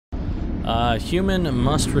Human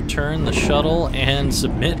must return the shuttle and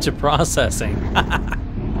submit to processing.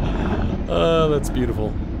 Oh, that's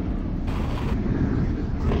beautiful.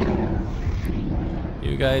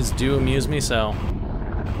 You guys do amuse me so.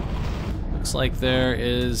 Looks like there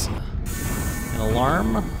is an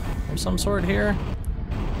alarm of some sort here,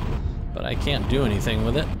 but I can't do anything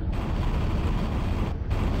with it.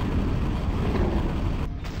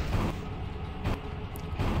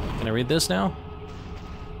 Can I read this now?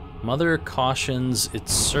 Mother cautions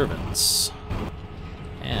its servants.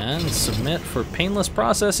 And submit for painless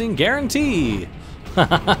processing guarantee.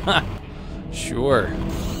 Sure.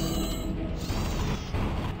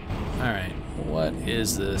 Alright, what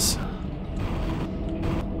is this?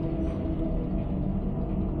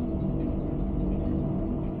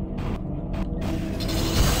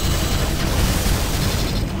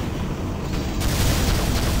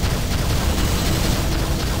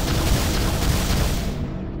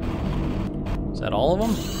 Is that all of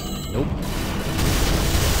them? Nope.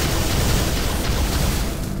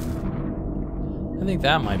 I think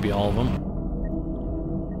that might be all of them.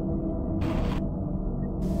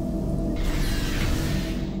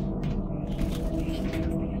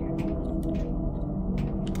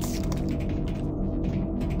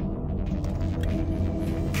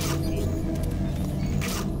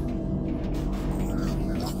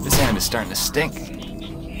 This hand is starting to stink.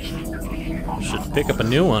 Should pick up a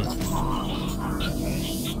new one.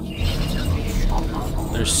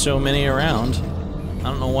 There's so many around. I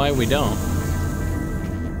don't know why we don't.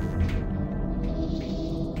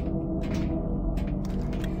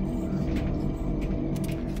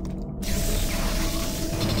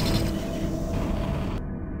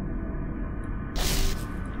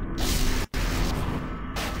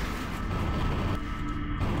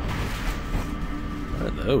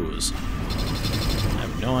 What are those? I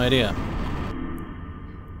have no idea.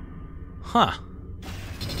 Huh.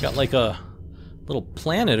 Got like a little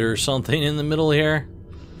planet or something in the middle here.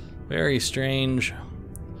 Very strange.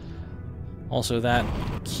 Also, that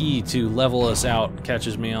key to level us out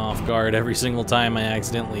catches me off guard every single time I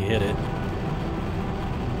accidentally hit it.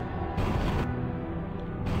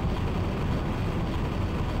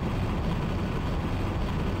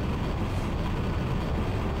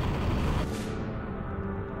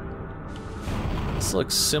 This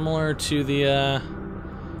looks similar to the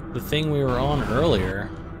thing we were on earlier.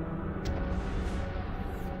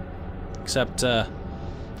 Except,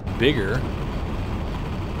 bigger.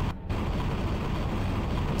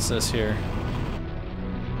 What's this here?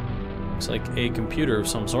 Looks like a computer of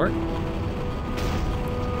some sort.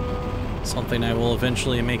 Something I will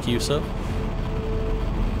eventually make use of.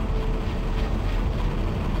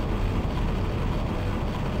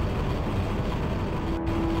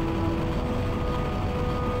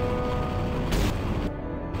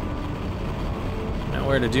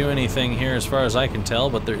 Nowhere to do anything here as far as I can tell,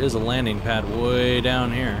 but there is a landing pad way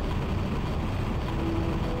down here.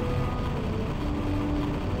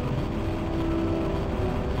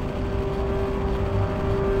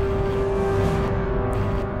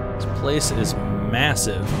 This place is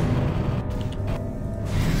massive.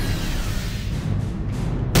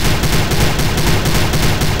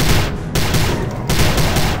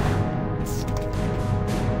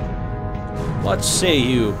 What say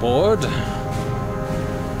you, board?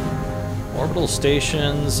 Orbital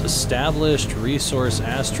stations established. Resource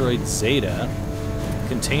asteroid Zeta.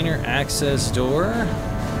 Container access door.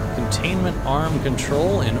 Containment arm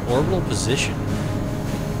control in orbital position.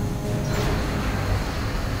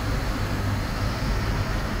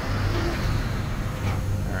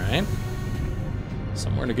 Alright.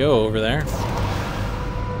 Somewhere to go over there.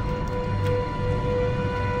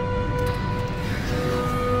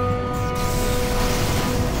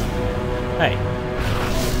 Hey.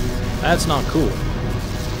 That's not cool.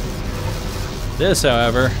 This,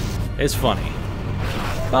 however, is funny.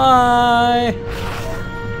 Bye!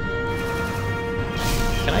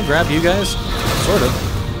 Can I grab you guys? Sort of.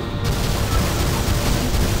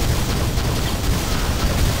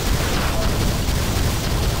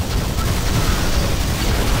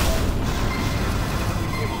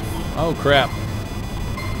 Oh, crap.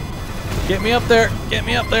 Get me up there! Get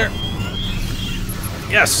me up there!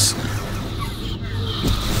 Yes!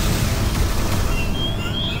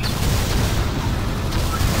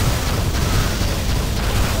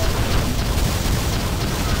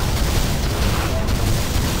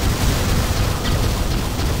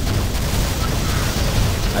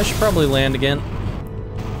 I should probably land again.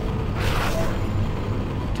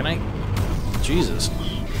 Can I? Jesus.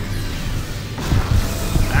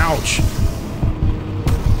 Ouch.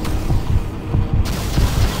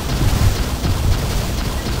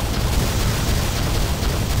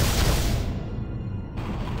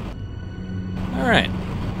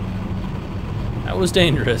 was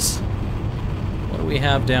dangerous. What do we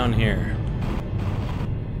have down here?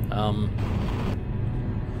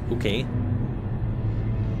 Okay.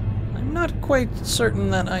 I'm not quite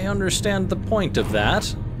certain that I understand the point of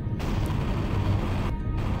that.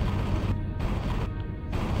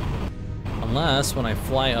 Unless, when I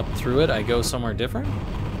fly up through it, I go somewhere different?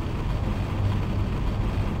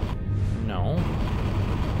 No.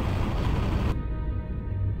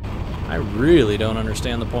 I really don't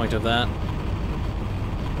understand the point of that.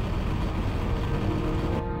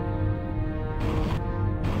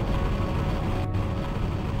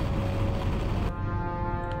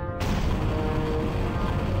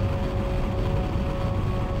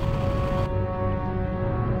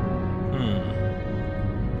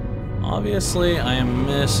 Obviously, I am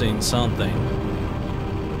missing something.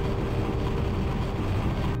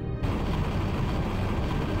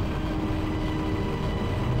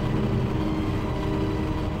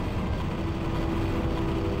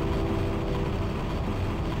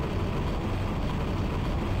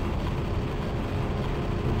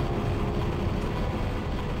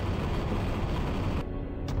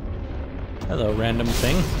 Hello, random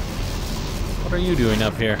thing. What are you doing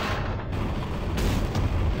up here?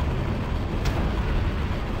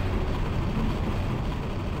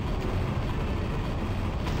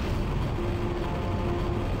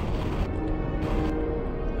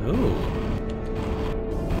 Ooh.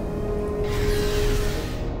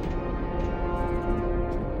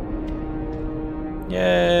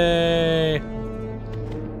 Yay!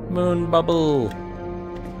 Moon bubble.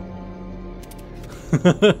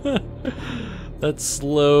 That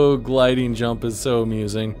slow gliding jump is so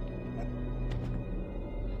amusing.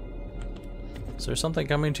 Is there something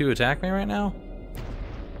coming to attack me right now?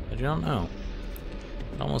 I do not know.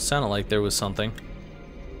 It almost sounded like there was something.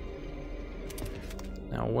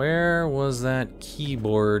 Now, where was that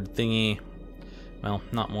keyboard thingy? Well,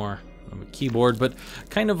 not more of a keyboard, but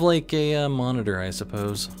kind of like a monitor, I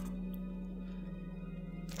suppose.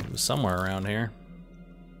 It was somewhere around here.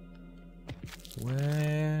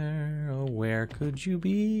 Where, oh, where could you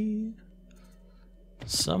be?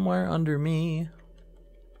 Somewhere under me.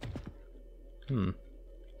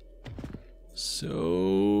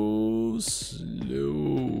 So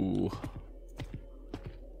slow.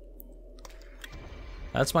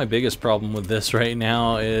 That's my biggest problem with this right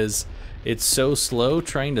now, is it's so slow.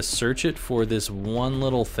 Trying to search it for this one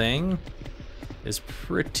little thing is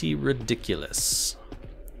pretty ridiculous.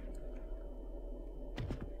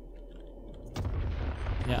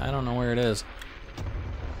 Yeah, I don't know where it is.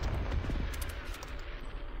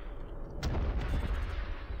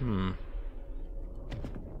 You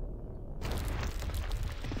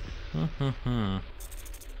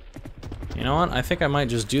know what? I think I might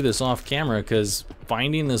just do this off camera, because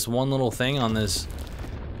finding this one little thing on this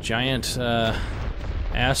giant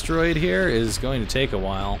asteroid here is going to take a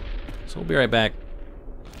while. So we'll be right back.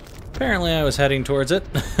 Apparently I was heading towards it.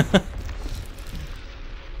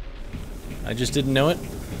 I just didn't know it.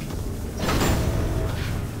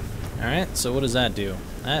 Alright, so what does that do?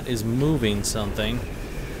 That is moving something.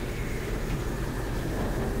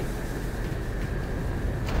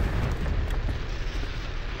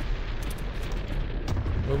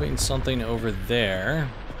 Moving something over there.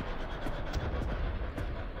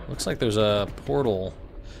 Looks like there's a portal.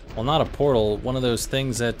 Well, not a portal, one of those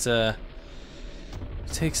things that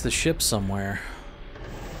takes the ship somewhere.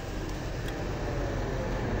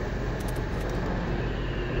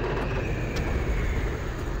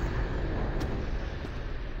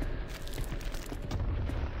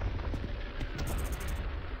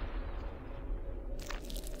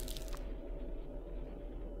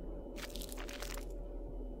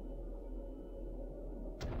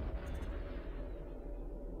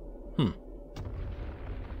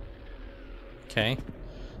 Okay.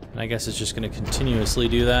 And I guess it's just going to continuously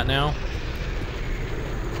do that now.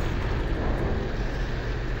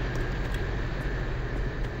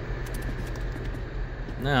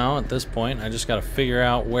 Now, at this point, I just got to figure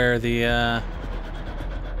out where the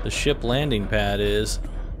ship landing pad is.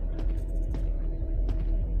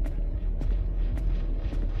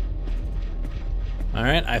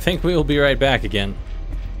 Alright, I think we will be right back again.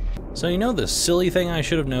 So you know the silly thing I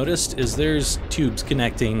should have noticed is there's tubes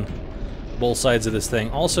connecting both sides of this thing.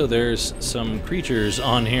 Also, there's some creatures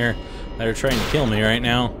on here that are trying to kill me right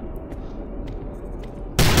now.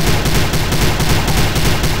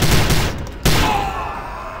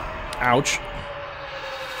 Ouch.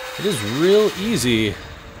 It is real easy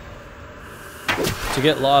to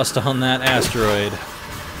get lost on that asteroid.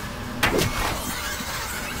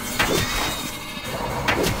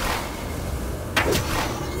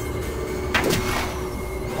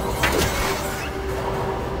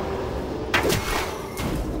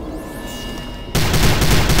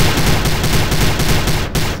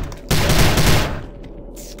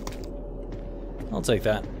 I'll take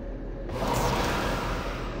that.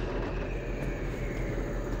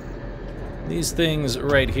 These things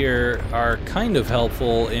right here are kind of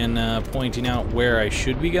helpful in pointing out where I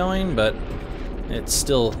should be going, but it's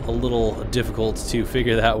still a little difficult to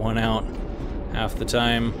figure that one out half the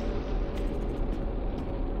time.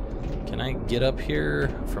 Can I get up here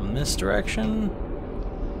from this direction?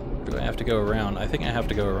 Or do I have to go around? I think I have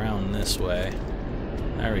to go around this way.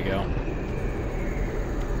 There we go.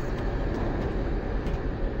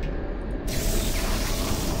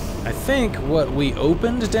 I think what we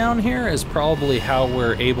opened down here is probably how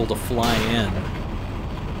we're able to fly in.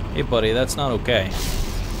 Hey buddy, that's not okay.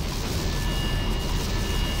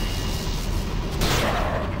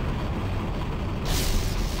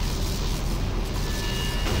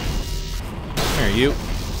 Come here, you.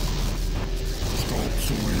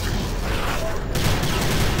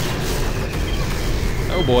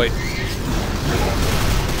 Oh boy.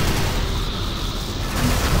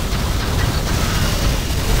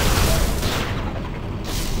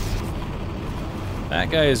 That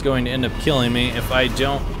guy is going to end up killing me if I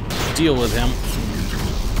don't deal with him.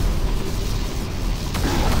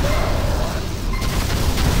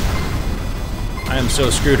 I am so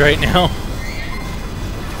screwed right now.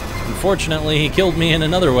 Unfortunately, he killed me in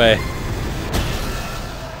another way.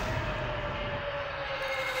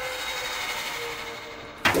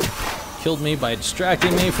 Killed me by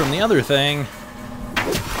distracting me from the other thing.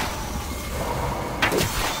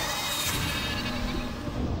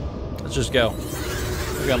 Let's just go.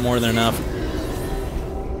 We've got more than enough.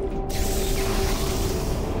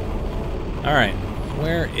 Alright,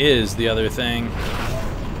 where is the other thing?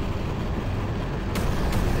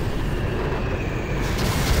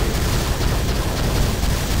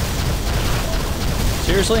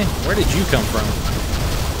 Seriously? Where did you come from?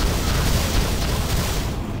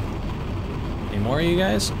 Any more of you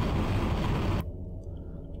guys?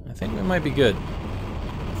 I think we might be good.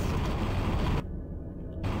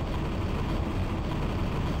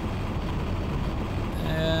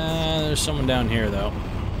 There's someone down here, though.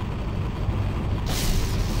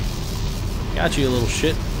 Got you, little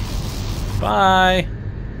shit. Bye!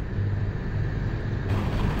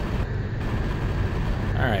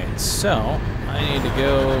 Alright, so I need to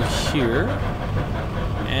go here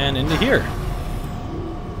and into here.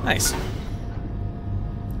 Nice.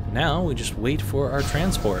 Now we just wait for our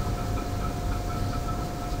transport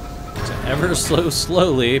to ever so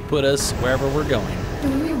slowly put us wherever we're going. Do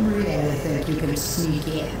you really think you can sneak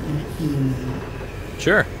in, human?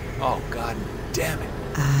 Sure. Oh, god damn it.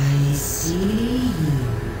 I see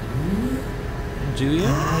you. Do you?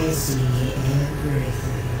 I see everything.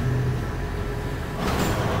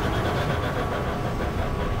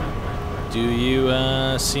 Do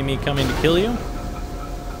you see me coming to kill you?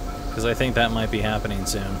 Because I think that might be happening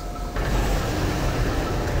soon.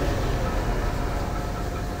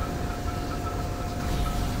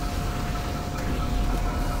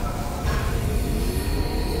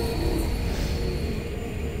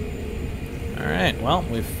 Alright, well,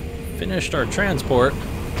 we've finished our transport.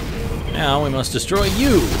 Now we must destroy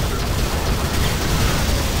you!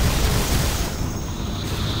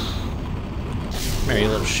 Come here, you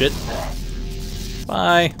little shit.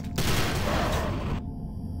 Bye!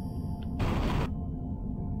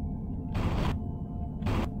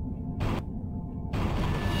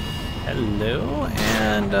 Hello,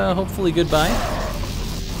 and hopefully goodbye.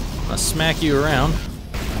 I'll smack you around.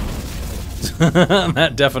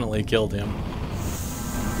 That definitely killed him.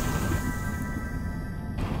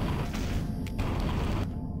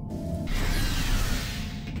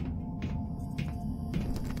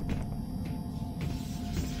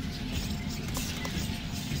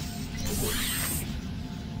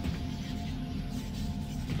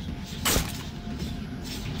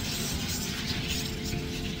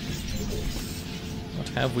 What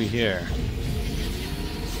have we here?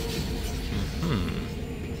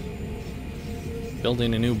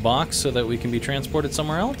 Building a new box so that we can be transported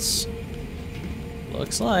somewhere else?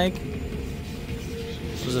 Looks like.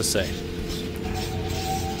 What does this say?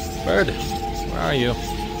 Bird, where are you?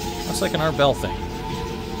 Looks like an Art Bell thing.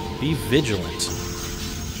 Be vigilant.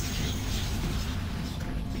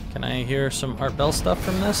 Can I hear some Art Bell stuff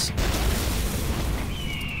from this?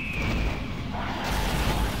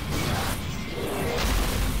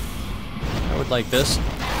 I would like this.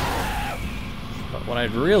 But what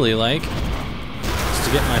I'd really like is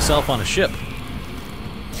to get myself on a ship.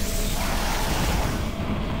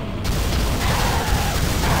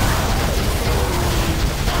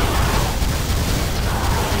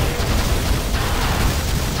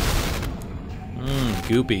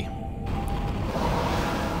 Goopy.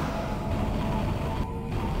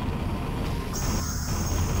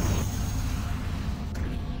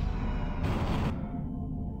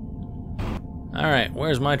 Alright,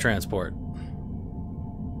 where's my transport?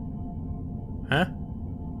 Huh?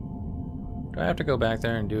 Do I have to go back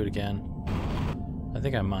there and do it again? I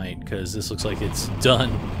think I might, because this looks like it's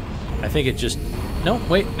done. I think it just... No,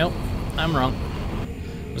 wait, no. I'm wrong.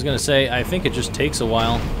 I was gonna say, I think it just takes a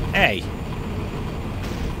while. Hey!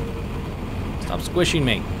 Stop squishing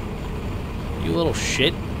me. You little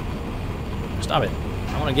shit. Stop it.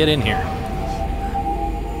 I want to get in here.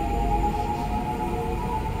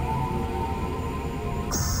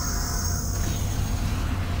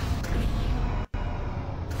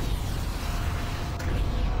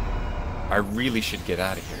 I really should get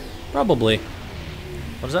out of here. Probably.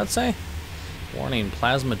 What does that say? Warning,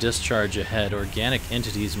 plasma discharge ahead. Organic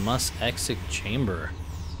entities must exit chamber.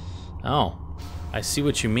 Oh. I see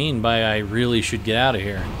what you mean by I really should get out of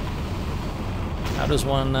here. How does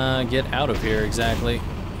one get out of here exactly?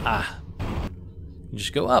 Ah. You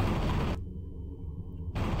just go up.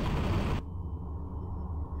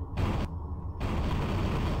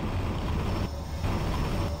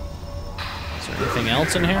 Is there anything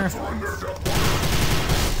else in here?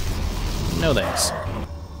 No thanks.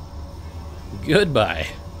 Goodbye.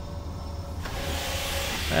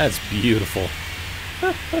 That's beautiful.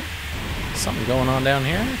 Something going on down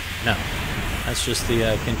here? No. That's just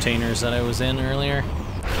the containers that I was in earlier.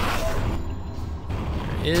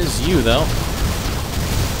 There is you, though.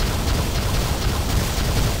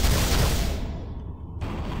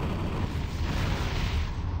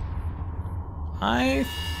 I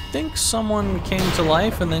think someone came to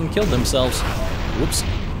life and then killed themselves. Whoops.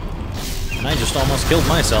 And I just almost killed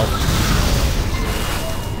myself.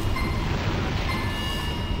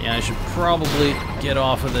 Yeah, I should probably get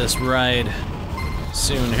off of this ride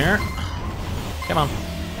soon here. Come on.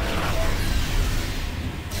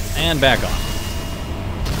 And back on.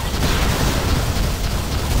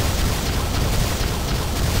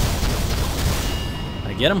 Did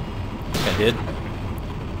I get him? I think I did.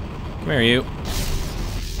 Come here, you.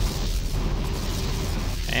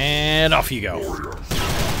 And off you go.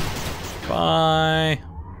 Bye.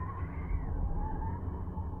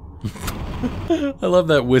 I love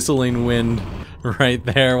that whistling wind right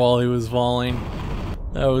there while he was falling.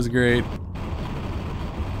 That was great.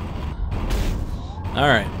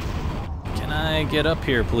 Alright. Can I get up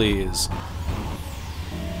here, please?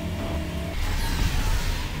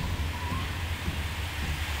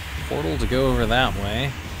 Portal to go over that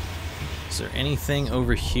way. Is there anything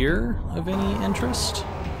over here of any interest?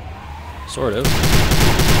 Sort of.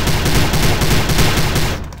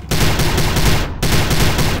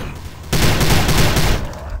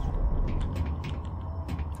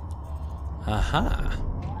 Aha.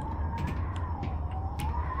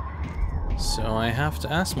 So I have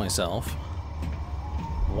to ask myself,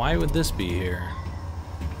 why would this be here?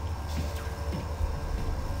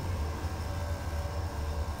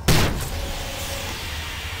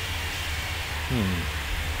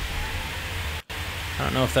 I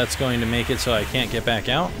don't know if that's going to make it so I can't get back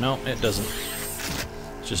out. No, it doesn't.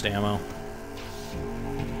 It's just ammo.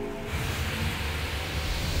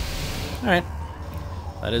 Alright.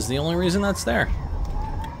 That is the only reason that's there.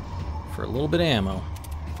 For a little bit of ammo.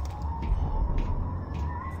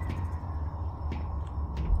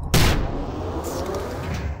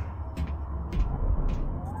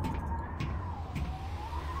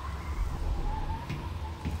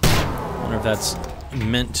 I wonder if that's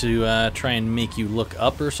meant to try and make you look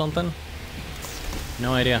up or something.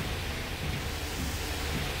 No idea.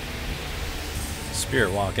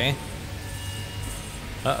 Spirit walk, eh?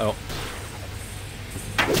 Uh-oh.